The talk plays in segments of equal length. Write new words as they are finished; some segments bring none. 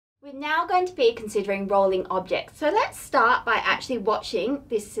We're now going to be considering rolling objects. So let's start by actually watching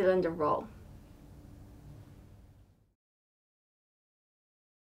this cylinder roll.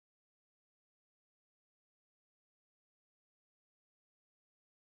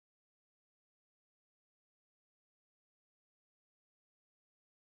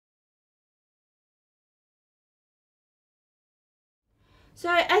 So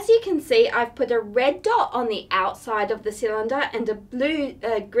as you can see, I've put a red dot on the outside of the cylinder and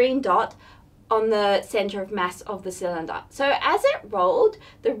a green dot on the center of mass of the cylinder. So as it rolled,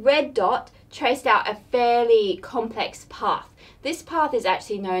 the red dot traced out a fairly complex path. This path is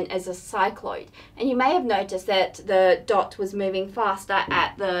actually known as a cycloid, and you may have noticed that the dot was moving faster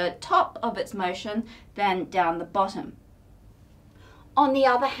at the top of its motion than down the bottom. On the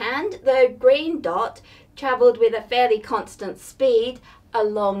other hand, the green dot traveled with a fairly constant speed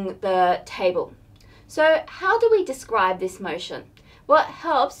along the table. So how do we describe this motion? Well, it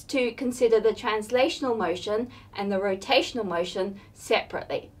helps to consider the translational motion and the rotational motion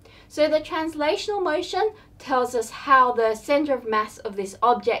separately. So the translational motion tells us how the center of mass of this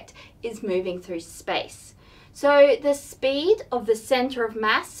object is moving through space. So the speed of the center of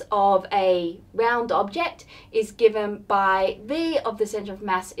mass of a round object is given by V of the center of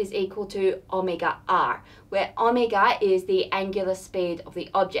mass is equal to omega r, where omega is the angular speed of the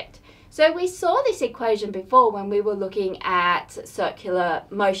object. So we saw this equation before when we were looking at circular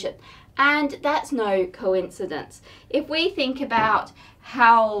motion, and that's no coincidence. If we think about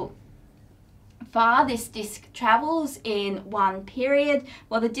how far this disk travels in one period,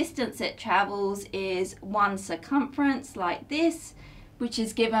 well, the distance it travels is one circumference like this, which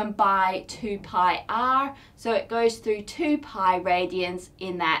is given by 2 pi r. So it goes through 2 pi radians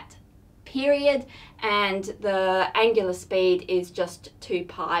in that period, and the angular speed is just 2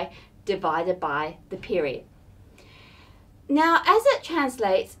 pi divided by the period. Now, as it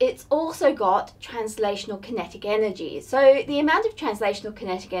translates, it's also got translational kinetic energy. So the amount of translational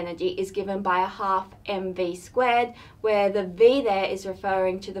kinetic energy is given by a half mv squared, where the v there is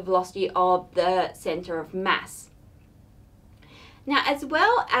referring to the velocity of the center of mass. Now, as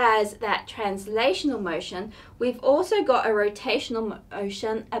well as that translational motion, we've also got a rotational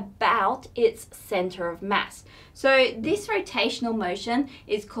motion about its center of mass. So this rotational motion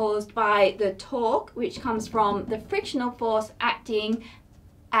is caused by the torque, which comes from the frictional force acting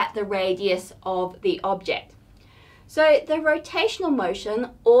at the radius of the object. So the rotational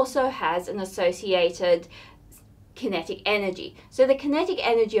motion also has an associated kinetic energy. So the kinetic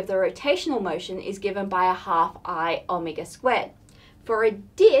energy of the rotational motion is given by a half I omega squared. For a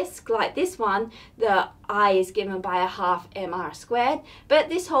disk like this one, the I is given by a half mr squared, but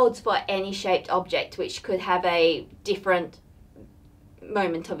this holds for any shaped object which could have a different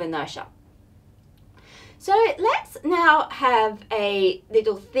moment of inertia. So let's now have a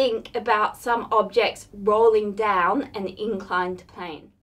little think about some objects rolling down an inclined plane.